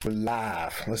We're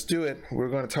live. Let's do it. We're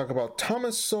going to talk about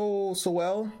Thomas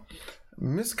Sowell,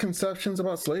 misconceptions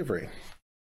about slavery.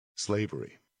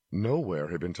 Slavery. Nowhere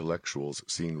have intellectuals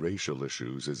seen racial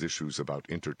issues as issues about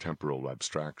intertemporal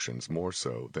abstractions more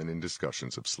so than in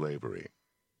discussions of slavery.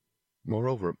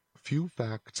 Moreover, few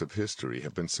facts of history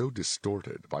have been so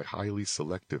distorted by highly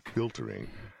selective filtering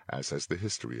as has the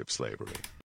history of slavery.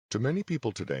 To many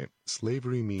people today,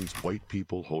 slavery means white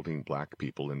people holding black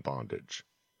people in bondage.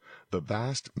 The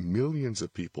vast millions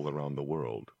of people around the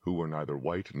world who were neither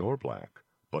white nor black,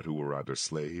 but who were either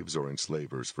slaves or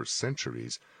enslavers for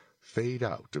centuries, fade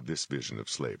out of this vision of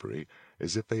slavery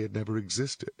as if they had never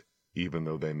existed, even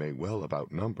though they may well have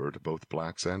outnumbered both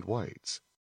blacks and whites.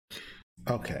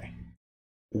 Okay.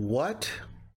 What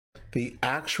the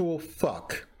actual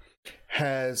fuck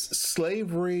has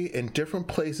slavery in different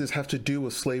places have to do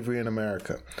with slavery in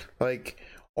America? Like,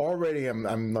 already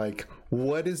I'm like,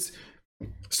 what is...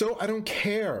 So I don't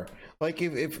care. Like,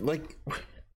 if like...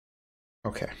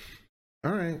 Okay.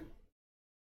 All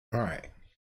right.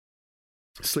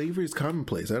 Slavery is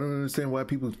commonplace. I don't understand why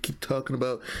people keep talking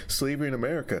about slavery in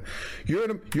America.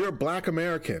 You're a black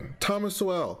American. Thomas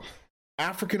Sowell,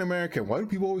 African American. Why do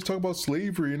people always talk about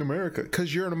slavery in America?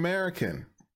 Because you're an American.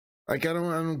 Like, I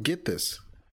don't get this.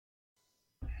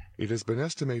 It has been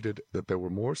estimated that there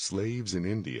were more slaves in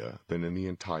India than in the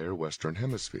entire Western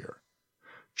Hemisphere.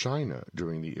 China,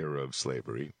 during the era of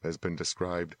slavery, has been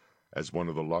described as one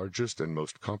of the largest and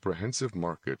most comprehensive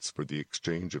markets for the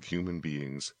exchange of human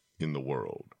beings in the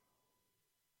world.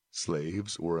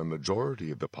 Slaves were a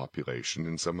majority of the population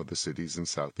in some of the cities in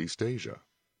Southeast Asia.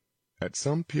 At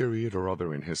some period or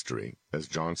other in history, as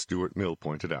John Stuart Mill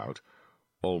pointed out,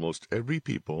 almost every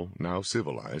people now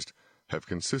civilized have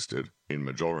consisted, in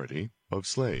majority, of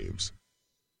slaves.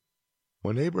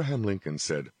 When Abraham Lincoln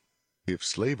said, "If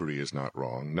slavery is not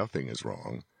wrong, nothing is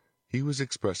wrong," he was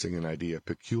expressing an idea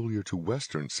peculiar to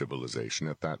Western civilization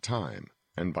at that time,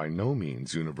 and by no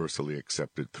means universally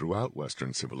accepted throughout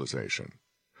Western civilization.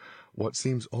 What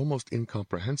seems almost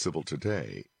incomprehensible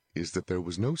today is that there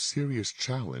was no serious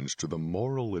challenge to the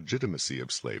moral legitimacy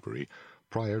of slavery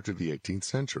prior to the 18th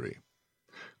century.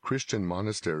 Christian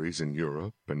monasteries in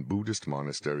Europe and Buddhist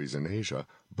monasteries in Asia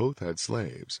both had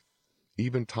slaves.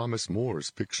 Even Thomas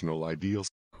More's fictional ideal...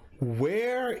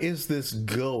 Where is this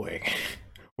going?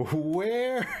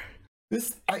 Where?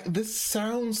 This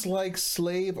sounds like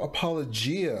slave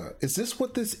apologia. Is this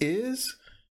what this is?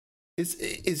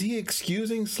 Is he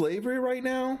excusing slavery right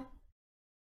now?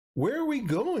 Where are we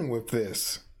going with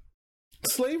this?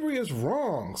 Slavery is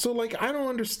wrong. So, like, I don't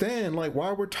understand, like,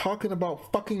 why we're talking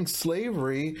about fucking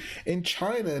slavery in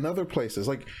China and other places.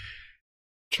 Like,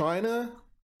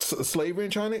 slavery in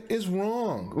China is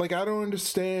wrong. Like, I don't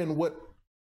understand what...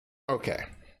 Okay.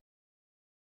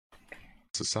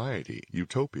 Society,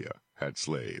 utopia, had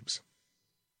slaves.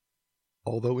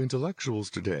 Although intellectuals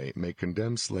today may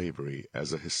condemn slavery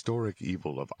as a historic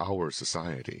evil of our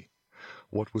society,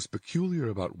 what was peculiar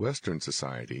about Western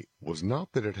society was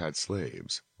not that it had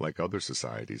slaves, like other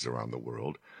societies around the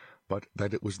world, but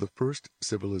that it was the first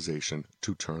civilization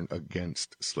to turn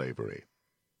against slavery,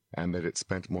 and that it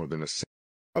spent more than a century.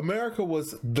 America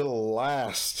was the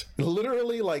last,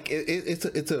 literally, like,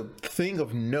 it's a thing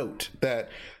of note that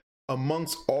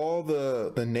amongst all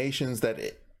the nations that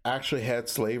actually had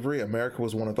slavery, America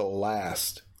was one of the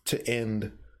last to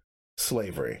end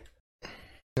slavery.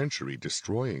 Century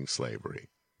destroying slavery,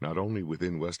 not only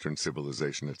within Western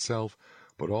civilization itself,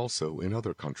 but also in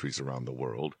other countries around the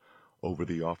world, over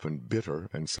the often bitter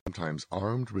and sometimes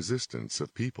armed resistance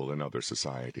of people in other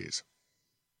societies.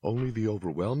 Only the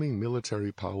overwhelming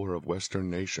military power of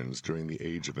Western nations during the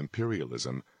age of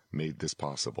imperialism made this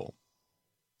possible.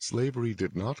 Slavery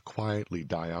did not quietly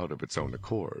die out of its own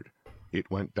accord.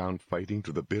 It went down fighting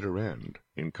to the bitter end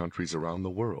in countries around the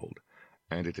world,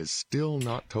 and it has still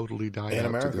not totally died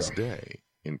out to this day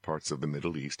in parts of the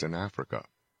Middle East and Africa.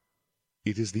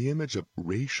 It is the image of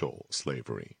racial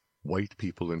slavery, white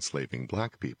people enslaving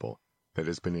black people, that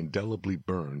has been indelibly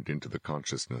burned into the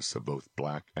consciousness of both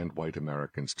black and white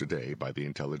Americans today by the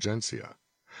intelligentsia.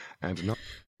 And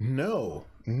No,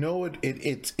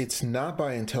 it's not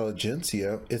by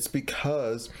intelligentsia. It's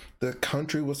because the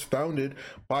country was founded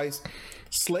by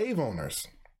slave owners,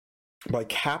 by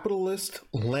capitalist,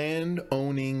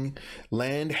 land-owning,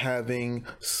 land-having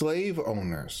slave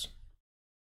owners.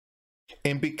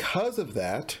 And because of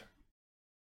that,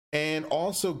 and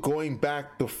also going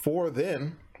back before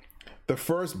then, the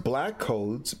first black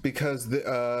codes, because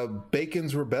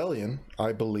Bacon's Rebellion,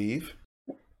 I believe,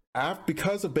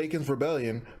 because of Bacon's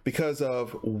Rebellion, because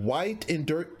of white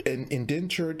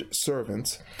indentured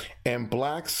servants and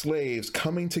black slaves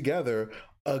coming together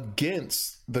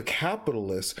against the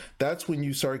capitalists, that's when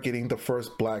you start getting the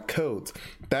first black codes.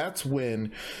 That's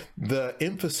when the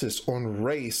emphasis on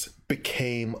race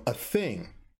became a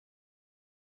thing.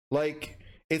 Like,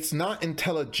 it's not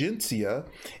intelligentsia,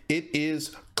 it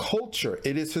is culture,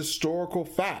 it is historical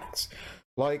facts.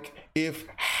 Like, if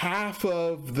half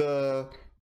of the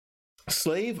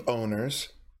slave owners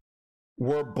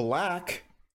were black,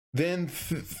 then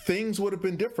things would have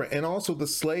been different. And also the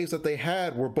slaves that they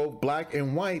had were both black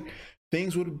and white,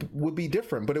 things would be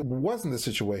different. But it wasn't the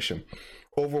situation.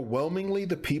 Overwhelmingly,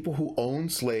 the people who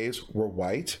owned slaves were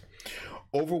white.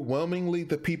 Overwhelmingly,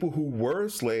 the people who were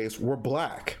slaves were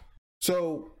black.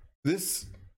 So it's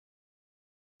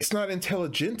not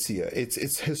intelligentsia,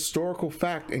 it's historical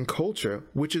fact and culture,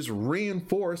 which is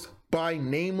reinforced by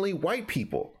namely white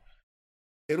people.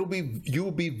 You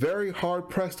will be very hard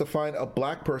pressed to find a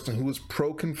black person who is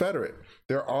pro-Confederate.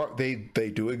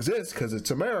 They do exist because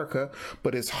it's America,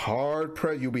 but it's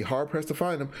you'll be hard pressed to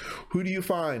find them. Who do you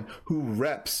find who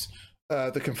reps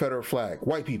the Confederate flag?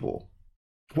 White people.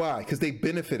 Why? Because they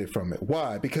benefited from it.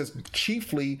 Why? Because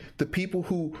chiefly the people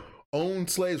who owned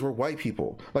slaves were white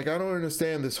people. Like, I don't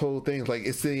understand this whole thing. Like,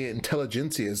 it's the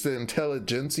intelligentsia. It's the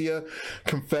intelligentsia,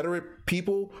 Confederate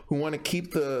people who want to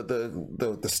keep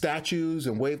the statues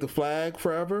and wave the flag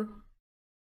forever.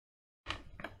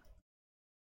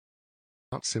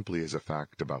 Not simply as a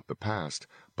fact about the past,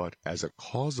 but as a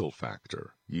causal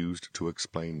factor used to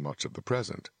explain much of the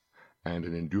present, and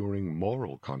an enduring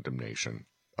moral condemnation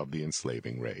of the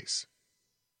enslaving race.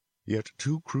 Yet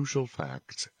two crucial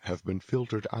facts have been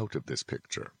filtered out of this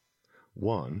picture.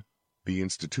 One, the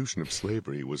institution of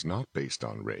slavery was not based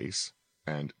on race,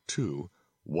 and two,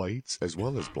 whites as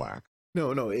well as black.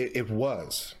 No, it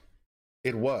was.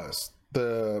 It was.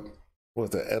 The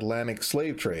Atlantic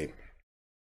slave trade.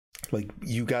 Like,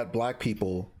 you got black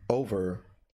people over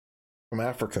from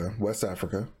Africa, West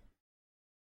Africa,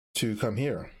 to come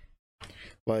here.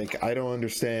 Like, I don't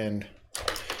understand.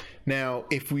 Now,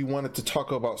 if we wanted to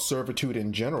talk about servitude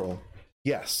in general,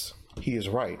 yes, he is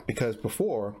right. Because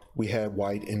before, we had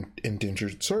white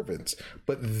indentured servants.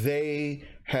 But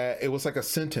it was like a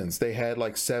sentence. They had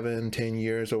like 7-10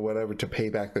 years or whatever to pay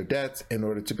back their debts in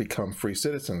order to become free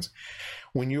citizens.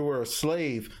 When you were a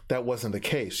slave, that wasn't the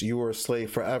case. You were a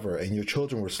slave forever, and your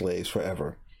children were slaves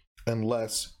forever,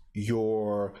 unless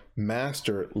your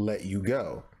master let you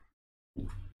go.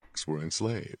 Were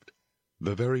enslaved.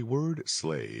 The very word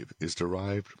slave is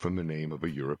derived from the name of a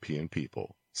European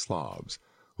people, Slavs,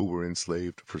 who were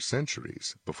enslaved for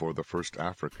centuries before the first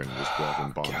African was brought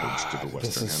in bondage to the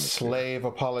Western Hemisphere. Slave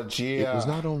apologia. It was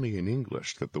not only in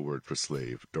English that the word for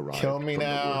slave derived from the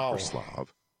word for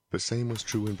Slav. The same was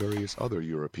true in various other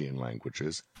European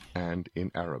languages and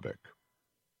in Arabic.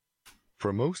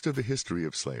 For most of the history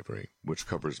of slavery, which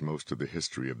covers most of the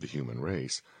history of the human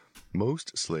race,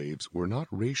 most slaves were not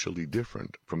racially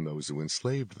different from those who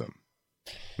enslaved them.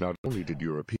 Not only did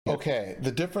Europeans... Okay,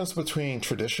 the difference between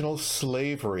traditional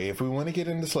slavery, if we want to get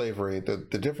into slavery, the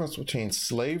difference between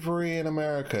slavery in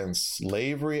America and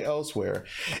slavery elsewhere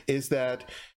is that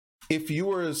if you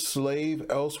were a slave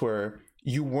elsewhere,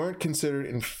 you weren't considered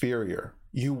inferior.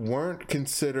 You weren't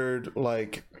considered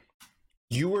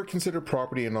you were considered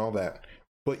property and all that,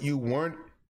 but you weren't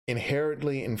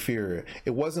inherently inferior.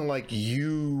 It wasn't like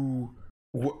you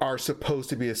are supposed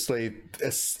to be a slave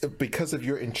because of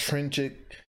your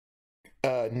intrinsic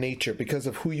nature, because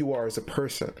of who you are as a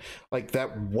person. Like,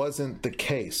 that wasn't the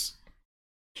case.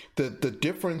 The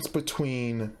difference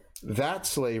between that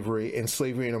slavery and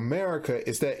slavery in America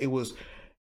is that it was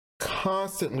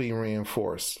constantly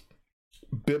reinforced.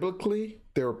 Biblically,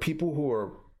 there are people who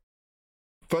are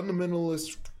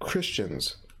fundamentalist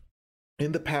Christians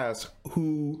in the past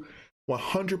who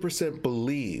 100%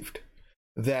 believed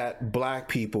that black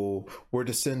people were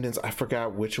descendants. I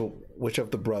forgot which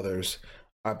of the brothers.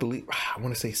 I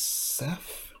want to say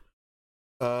Seth.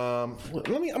 I'm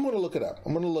going to look it up.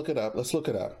 Let's look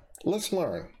it up. Let's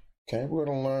learn. Okay, we're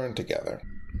going to learn together.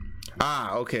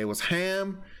 Okay, it was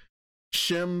Ham,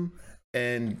 Shem,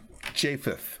 and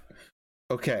Japheth.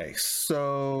 Okay,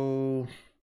 so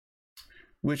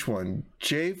which one?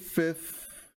 Japheth.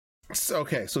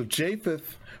 Okay, so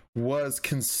Japheth was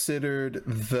considered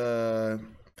the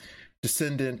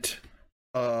descendant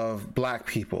of black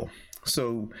people.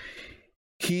 So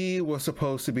he was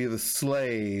supposed to be the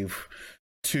slave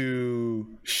to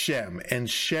Shem, and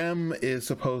Shem is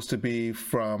supposed to be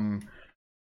from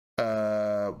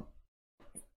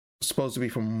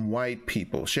white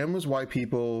people. Shem was white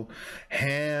people,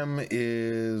 Ham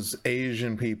is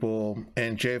Asian people,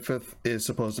 and Japheth is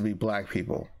supposed to be black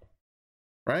people.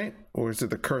 Right? Or is it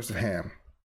the curse of Ham?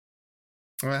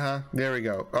 There we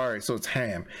go. All right, so it's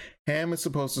ham. Ham is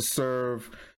supposed to serve.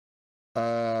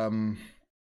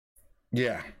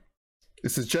 Yeah.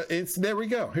 This is just. It's there. We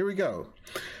go. Here we go.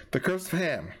 The curse of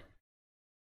ham.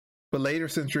 But later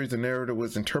centuries, the narrative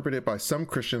was interpreted by some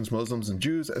Christians, Muslims, and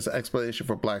Jews as an explanation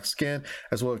for black skin,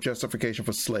 as well as justification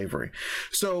for slavery.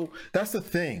 So that's the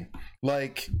thing.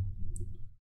 Like,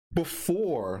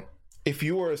 before, if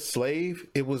you were a slave,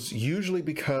 it was usually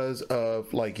because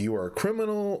of, like, you were a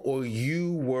criminal or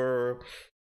you were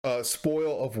a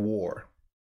spoil of war.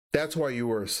 That's why you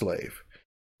were a slave.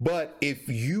 But if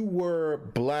you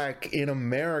were black in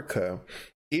America,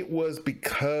 it was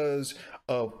because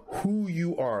of who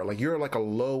you are. Like, you're like a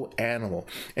low animal.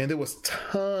 And there was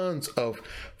tons of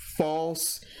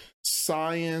false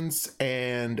science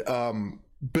and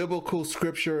biblical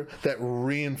scripture that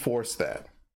reinforced that.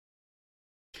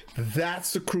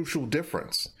 That's the crucial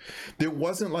difference. There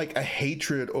wasn't like a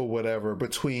hatred or whatever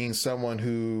between someone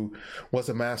who was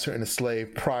a master and a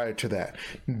slave prior to that.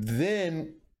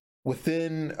 Then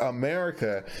within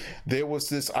America, there was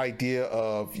this idea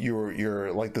of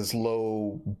you're like this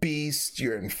low beast,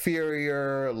 you're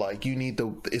inferior, like you need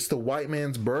it's the white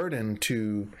man's burden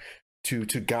to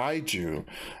guide you,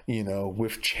 you know,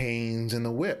 with chains and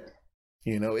the whip.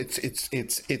 You know, it's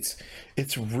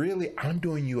really, I'm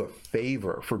doing you a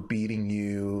favor for beating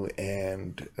you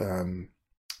and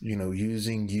you know,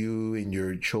 using you and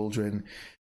your children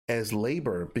as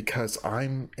labor because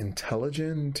I'm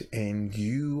intelligent and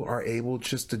you are able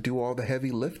just to do all the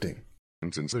heavy lifting.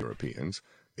 Europeans,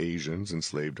 Asians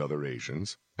enslaved other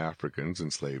Asians, Africans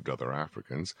enslaved other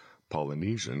Africans,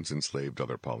 Polynesians enslaved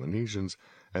other Polynesians,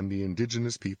 and the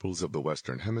indigenous peoples of the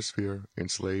Western Hemisphere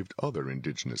enslaved other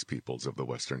indigenous peoples of the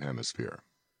Western Hemisphere.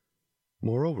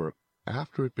 Moreover,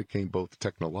 after it became both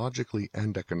technologically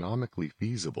and economically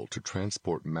feasible to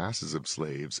transport masses of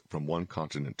slaves from one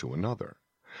continent to another,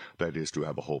 that is, to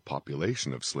have a whole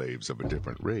population of slaves of a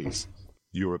different race,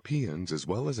 Europeans as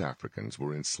well as Africans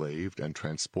were enslaved and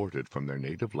transported from their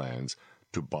native lands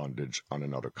to bondage on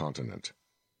another continent.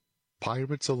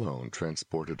 Pirates alone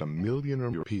transported 1 million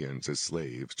Europeans as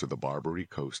slaves to the Barbary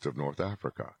coast of North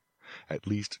Africa, at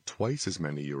least twice as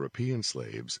many European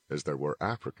slaves as there were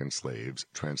African slaves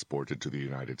transported to the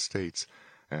United States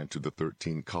and to the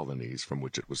 13 colonies from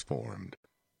which it was formed.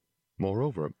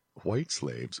 Moreover, white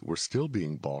slaves were still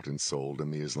being bought and sold in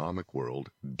the Islamic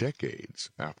world decades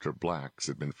after blacks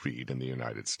had been freed in the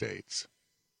United States.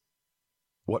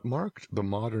 What marked the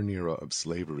modern era of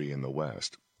slavery in the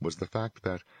West was the fact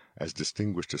that, as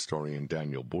distinguished historian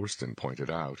Daniel Boorstin pointed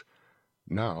out,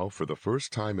 now, for the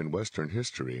first time in Western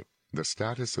history, the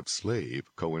status of slave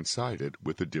coincided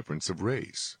with the difference of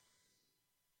race.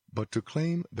 But to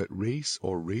claim that race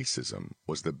or racism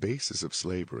was the basis of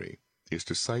slavery is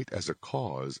to cite as a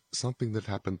cause something that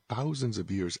happened thousands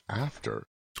of years after.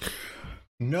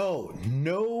 No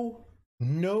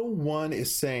one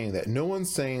is saying that. No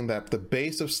one's saying that the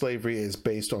base of slavery is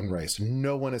based on race.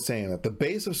 No one is saying that. The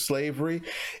base of slavery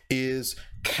is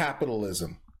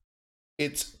capitalism.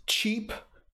 It's cheap,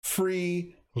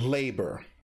 free labor.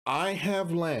 I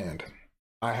have land,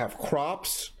 I have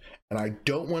crops, and I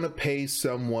don't want to pay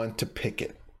someone to pick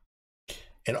it.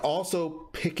 And also,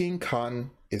 picking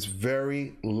cotton is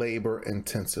very labor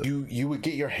intensive. You would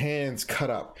get your hands cut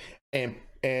up,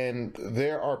 and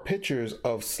there are pictures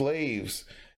of slaves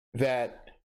that,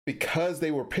 because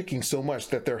they were picking so much,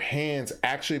 that their hands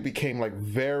actually became like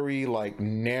very like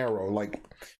narrow, like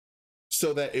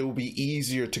so that it would be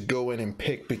easier to go in and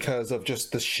pick because of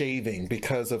just the shaving,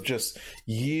 because of just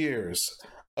years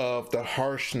of the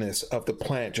harshness of the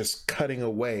plant just cutting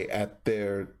away at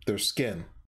their skin.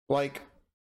 Like,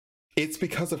 it's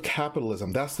because of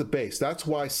capitalism. That's the base. That's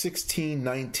why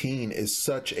 1619 is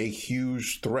such a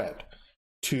huge threat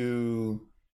to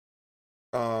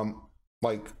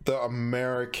like the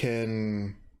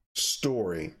American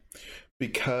story,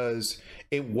 because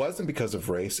it wasn't because of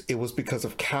race, it was because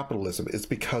of capitalism. It's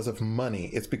because of money.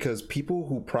 It's because people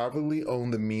who privately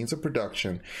own the means of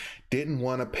production didn't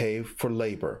want to pay for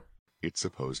labor. Its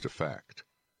supposed effect.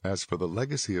 As for the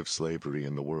legacy of slavery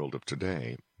in the world of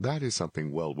today, that is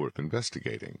something well worth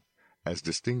investigating, as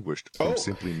distinguished from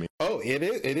simply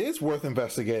it is worth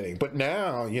investigating. But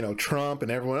now, you know, Trump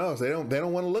and everyone else, they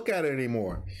don't want to look at it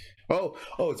anymore. Oh,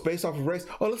 it's based off of race.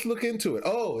 Oh, let's look into it.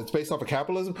 Oh, it's based off of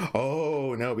capitalism.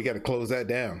 Oh, no, we got to close that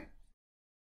down.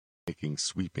 Making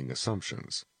sweeping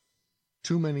assumptions.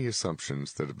 Too many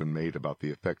assumptions that have been made about the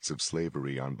effects of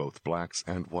slavery on both blacks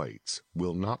and whites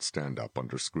will not stand up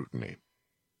under scrutiny.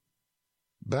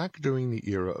 Back during the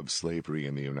era of slavery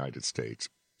in the United States,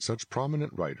 such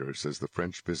prominent writers as the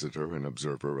French visitor and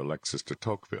observer Alexis de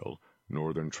Tocqueville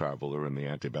Northern traveler in the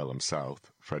antebellum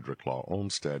South, Frederick Law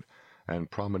Olmsted, and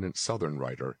prominent Southern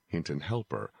writer Hinton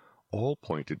Helper all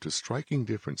pointed to striking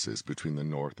differences between the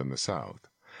North and the South,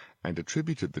 and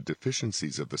attributed the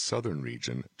deficiencies of the Southern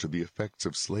region to the effects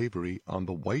of slavery on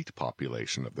the white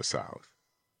population of the South.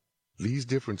 These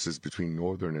differences between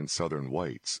Northern and Southern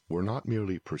whites were not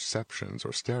merely perceptions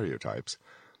or stereotypes,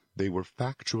 they were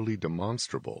factually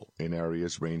demonstrable in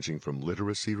areas ranging from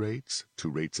literacy rates to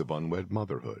rates of unwed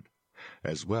motherhood,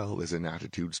 as well as in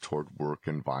attitudes toward work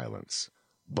and violence.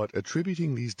 But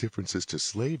attributing these differences to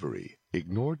slavery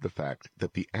ignored the fact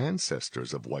that the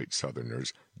ancestors of white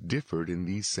Southerners differed in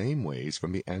these same ways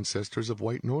from the ancestors of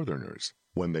white Northerners,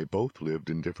 when they both lived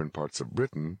in different parts of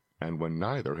Britain and when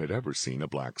neither had ever seen a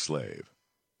black slave.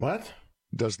 What?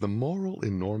 Does the moral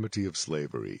enormity of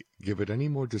slavery give it any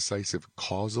more decisive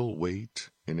causal weight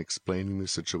in explaining the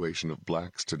situation of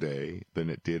blacks today than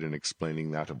it did in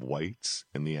explaining that of whites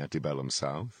in the antebellum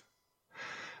South?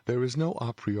 There is no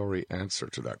a priori answer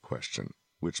to that question,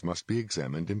 which must be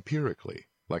examined empirically,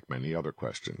 like many other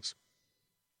questions.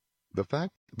 The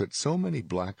fact that so many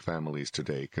black families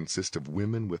today consist of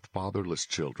women with fatherless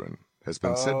children has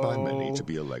been said by many to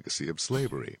be a legacy of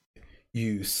slavery.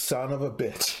 You son of a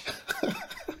bitch.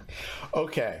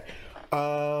 Okay.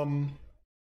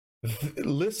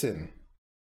 Listen.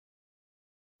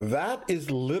 That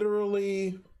is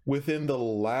literally within the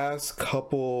last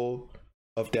couple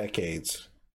of decades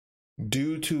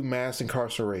due to mass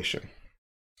incarceration.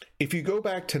 If you go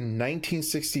back to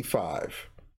 1965,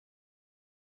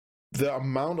 the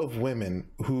amount of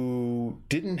women who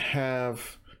didn't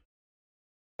have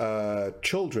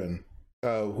children,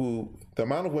 the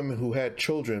amount of women who had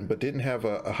children but didn't have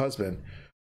a husband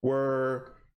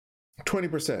were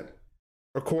 20%,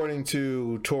 according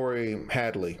to Tori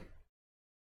Hadley.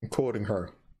 I'm quoting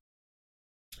her.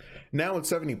 Now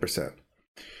it's 70%.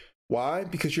 Why?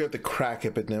 Because you had the crack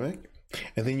epidemic,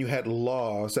 and then you had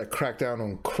laws that cracked down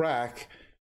on crack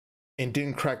and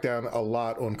didn't crack down a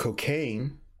lot on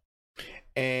cocaine.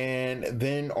 And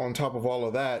then on top of all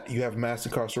of that, you have mass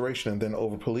incarceration and then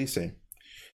over-policing.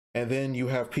 And then you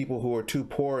have people who are too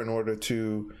poor in order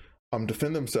to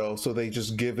defend themselves, so they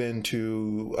just give in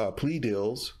to plea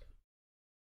deals.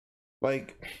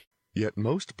 Yet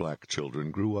most black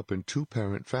children grew up in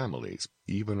two-parent families,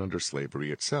 even under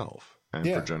slavery itself, and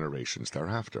for generations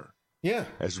thereafter. Yeah.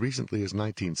 As recently as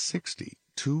 1960,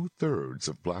 2/3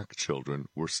 of black children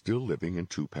were still living in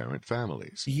two-parent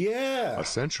families. Yeah. A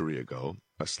century ago,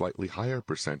 a slightly higher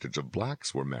percentage of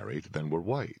blacks were married than were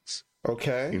whites.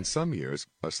 Okay. In some years,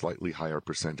 a slightly higher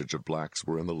percentage of blacks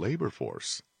were in the labor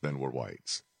force than were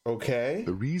whites. Okay.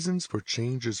 The reasons for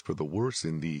changes for the worse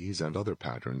in these and other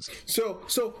patterns. So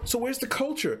where's the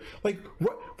culture?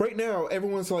 Right now,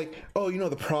 everyone's like, oh,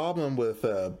 the problem with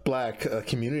black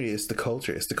community is the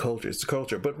culture. It's the culture. It's the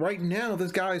culture. But right now,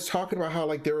 this guy is talking about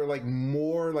how there are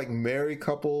more married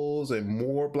couples and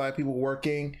more black people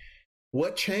working.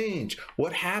 What changed?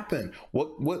 What happened?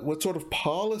 What sort of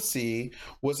policy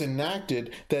was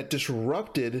enacted that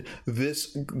disrupted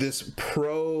this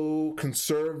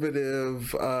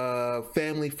pro-conservative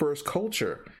family first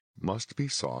culture? Must be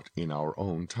sought in our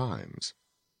own times.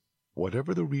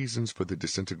 Whatever the reasons for the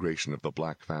disintegration of the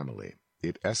black family,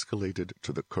 it escalated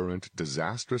to the current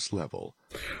disastrous level.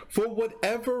 For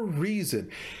whatever reason,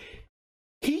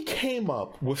 he came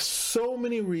up with so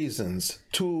many reasons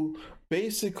to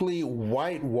basically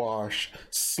whitewash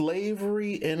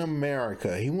slavery in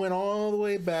America. He went all the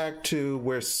way back to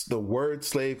where the word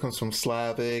slave comes from,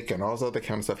 Slavic, and all this other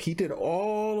kind of stuff. He did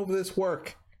all of this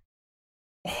work.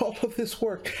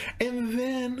 And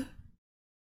then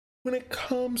when it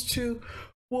comes to,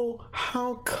 well,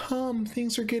 how come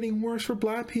things are getting worse for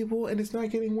black people and it's not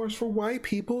getting worse for white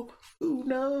people? Who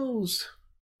knows?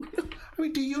 I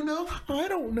mean, do you know? I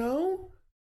don't know.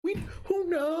 Who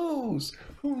knows?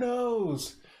 Who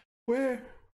knows? Where?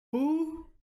 Who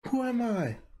am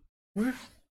I? Where?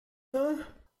 Huh?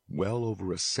 Well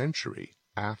over a century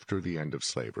after the end of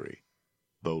slavery,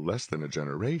 though less than a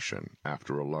generation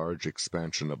after a large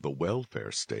expansion of the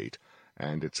welfare state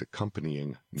and its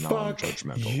accompanying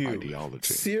non-judgmental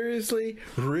ideology. Seriously?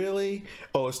 Really?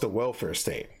 Oh, it's the welfare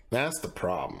state. That's the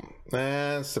problem.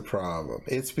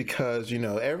 It's because,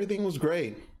 everything was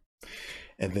great.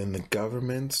 And then the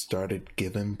government started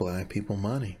giving black people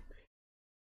money.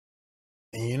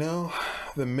 And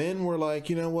the men were like,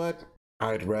 you know what?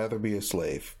 I'd rather be a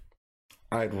slave.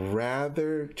 I'd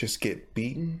rather just get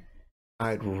beaten.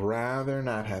 I'd rather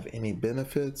not have any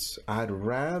benefits. I'd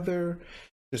rather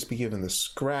just be given the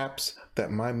scraps that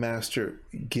my master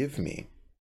give me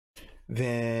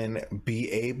than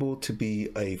be able to be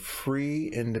a free,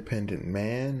 independent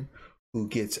man who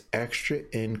gets extra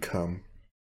income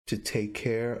to take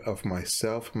care of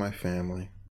myself and my family.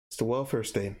 It's the welfare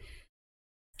state.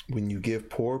 When you give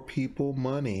poor people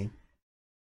money,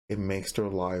 it makes their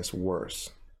lives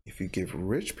worse. If you give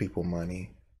rich people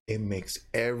money, it makes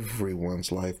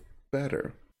everyone's life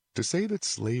better. To say that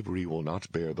slavery will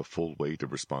not bear the full weight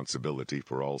of responsibility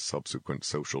for all subsequent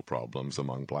social problems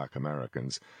among black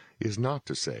Americans is not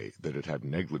to say that it had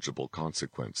negligible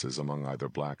consequences among either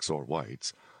blacks or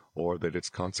whites, or that its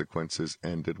consequences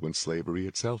ended when slavery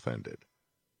itself ended.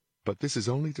 But this is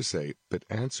only to say that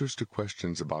answers to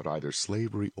questions about either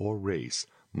slavery or race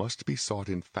must be sought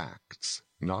in facts,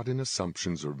 not in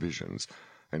assumptions or visions,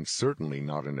 and certainly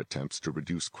not in attempts to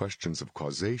reduce questions of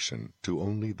causation to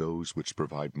only those which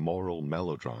provide moral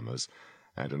melodramas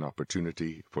and an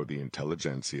opportunity for the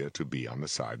intelligentsia to be on the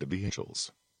side of the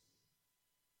angels.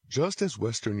 Just as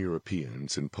Western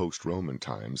Europeans in post-Roman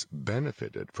times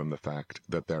benefited from the fact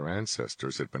that their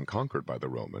ancestors had been conquered by the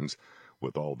Romans,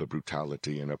 with all the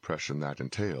brutality and oppression that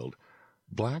entailed,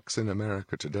 blacks in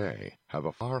America today have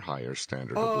a far higher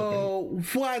standard of living. Oh,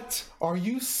 what? Are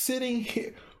you sitting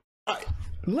here?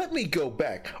 Let me go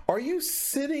back. Are you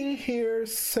sitting here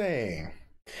saying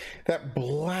that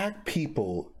black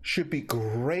people should be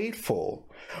grateful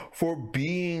for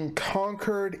being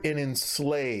conquered and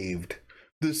enslaved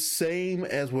the same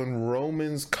as when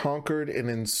Romans conquered and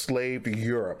enslaved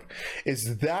Europe?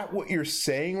 Is that what you're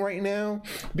saying right now?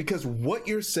 Because what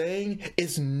you're saying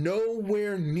is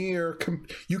nowhere near,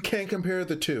 you can't compare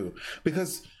the two.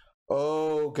 Because,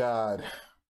 oh God.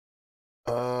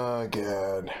 Oh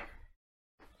God.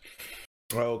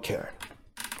 Okay.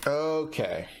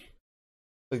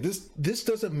 Like this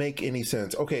doesn't make any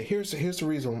sense. Okay, here's the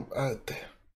reason. God,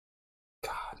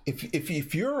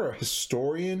 if you're a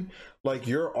historian, like,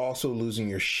 you're also losing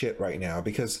your shit right now,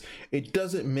 because it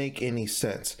doesn't make any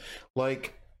sense.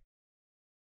 Like,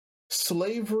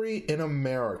 slavery in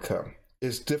America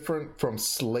is different from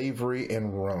slavery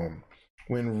in Rome.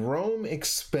 When Rome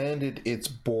expanded its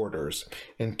borders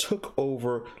and took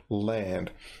over land,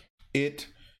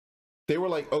 they were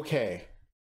like, okay,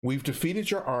 we've defeated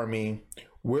your army.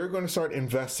 We're going to start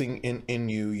investing in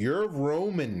you. You're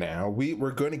Roman now.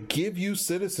 We're going to give you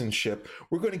citizenship.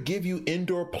 We're going to give you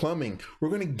indoor plumbing. We're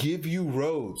going to give you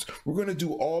roads. We're going to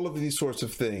do all of these sorts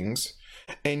of things.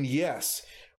 And yes,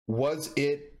 was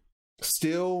it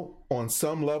still on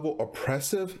some level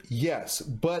oppressive? Yes.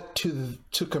 But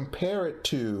to compare it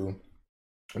to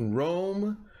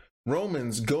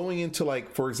Romans going into,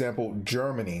 like, for example,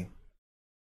 Germany,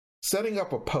 setting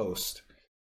up a post,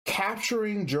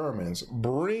 capturing Germans,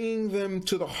 bringing them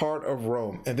to the heart of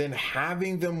Rome, and then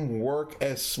having them work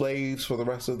as slaves for the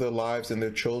rest of their lives and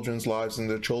their children's lives and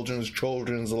their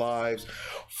children's lives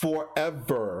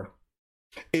forever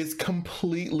is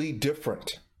completely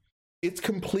different. It's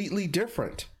completely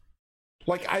different.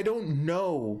 Like, I don't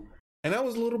know. And I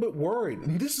was a little bit worried.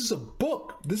 And this is a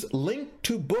book. This link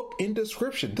to book in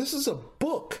description. This is a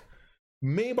book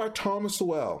made by Thomas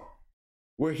Sowell,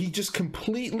 where he just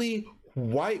completely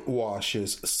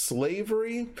whitewashes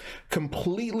slavery,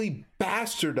 completely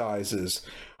bastardizes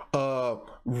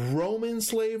Roman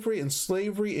slavery and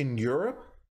slavery in Europe,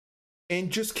 and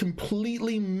just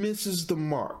completely misses the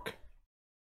mark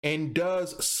and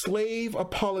does slave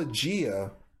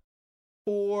apologia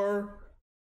for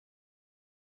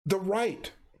the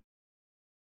right.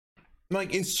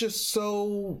 Like, it's just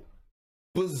so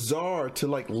bizarre to,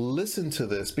 like, listen to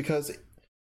this, because,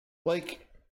 like,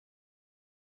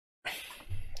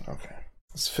 okay,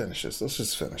 let's finish this. Let's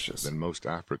just finish this. Than most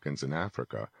Africans in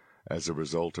Africa as a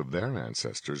result of their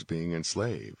ancestors being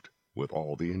enslaved, with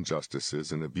all the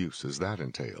injustices and abuses that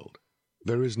entailed.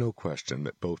 There is no question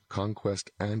that both conquest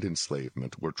and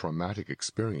enslavement were traumatic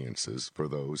experiences for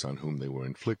those on whom they were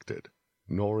inflicted,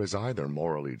 nor is either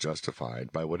morally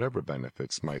justified by whatever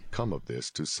benefits might come of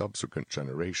this to subsequent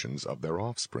generations of their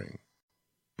offspring.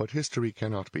 But history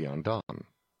cannot be undone,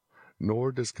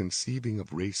 nor does conceiving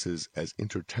of races as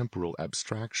intertemporal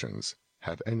abstractions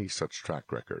have any such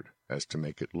track record as to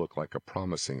make it look like a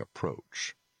promising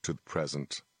approach to the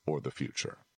present or the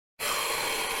future.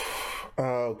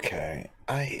 Okay,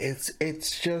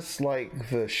 it's just like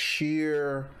the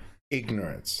sheer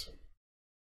ignorance.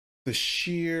 The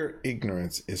sheer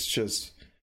ignorance is just,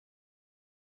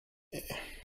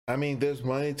 I mean, there's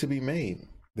money to be made.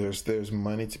 There's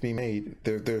money to be made.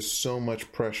 There's so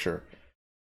much pressure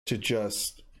to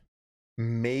just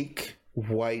make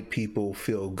white people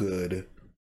feel good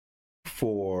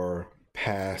for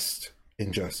past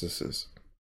injustices.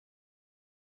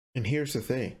 And here's the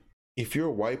thing. if you're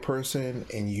a white person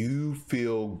and you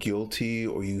feel guilty,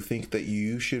 or you think that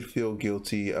you should feel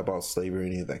guilty about slavery or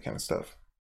any of that kind of stuff,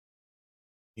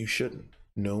 you shouldn't.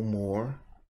 No more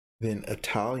than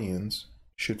Italians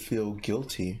should feel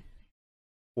guilty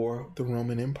for the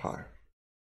Roman Empire.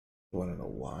 You want to know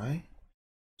why?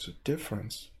 There's a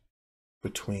difference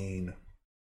between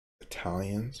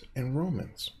Italians and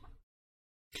Romans.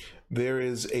 There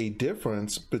is a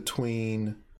difference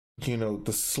between,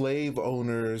 the slave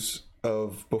owners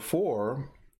of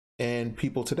before and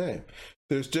people today.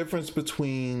 There's difference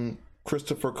between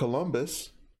Christopher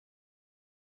Columbus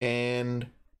and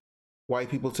white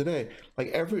people today.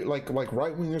 Like right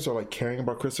wingers are like caring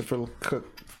about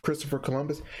Christopher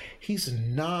Columbus. He's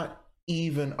not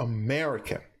even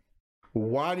American.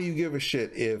 Why do you give a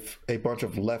shit if a bunch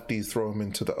of lefties throw him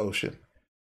into the ocean?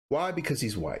 Why? Because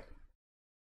he's white.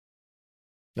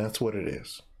 That's what it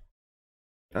is.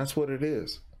 That's what it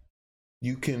is.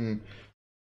 You can,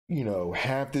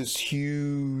 have this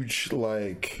huge,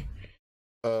 a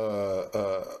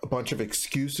bunch of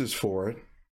excuses for it,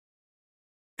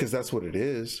 because that's what it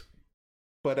is.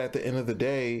 But at the end of the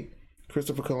day,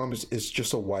 Christopher Columbus is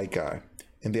just a white guy.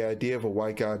 And the idea of a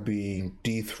white guy being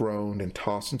dethroned and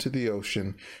tossed into the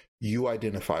ocean, you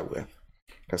identify with.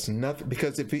 That's nothing.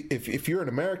 Because if you're an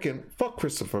American, fuck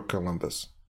Christopher Columbus.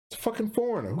 It's a fucking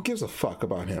foreigner. Who gives a fuck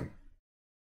about him?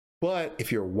 But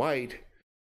if you're white,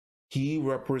 he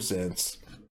represents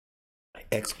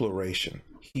exploration.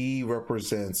 He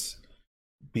represents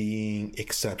being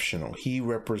exceptional. He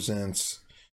represents,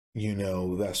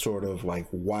 that sort of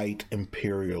white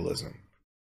imperialism.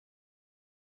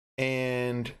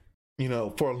 And,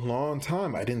 for a long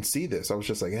time, I didn't see this. I was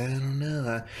just like, I don't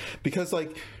know. Because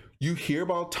you hear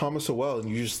about Thomas Sowell and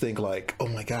you just think oh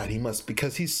my God, he must,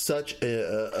 because he's such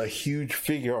a huge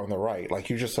figure on the right.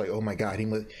 You're just like, oh my God,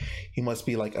 he must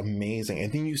be amazing.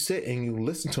 And then you sit and you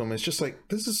listen to him. It's just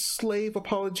this is slave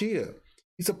apologia.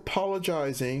 He's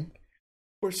apologizing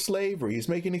for slavery. He's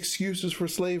making excuses for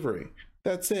slavery.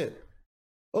 That's it.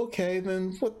 Okay,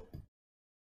 then what?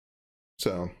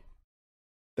 So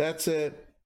that's it.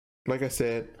 Like I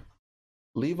said,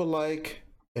 leave a like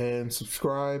and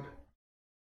subscribe.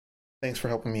 Thanks for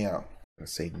helping me out. I'm gonna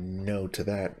say no to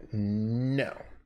that. No.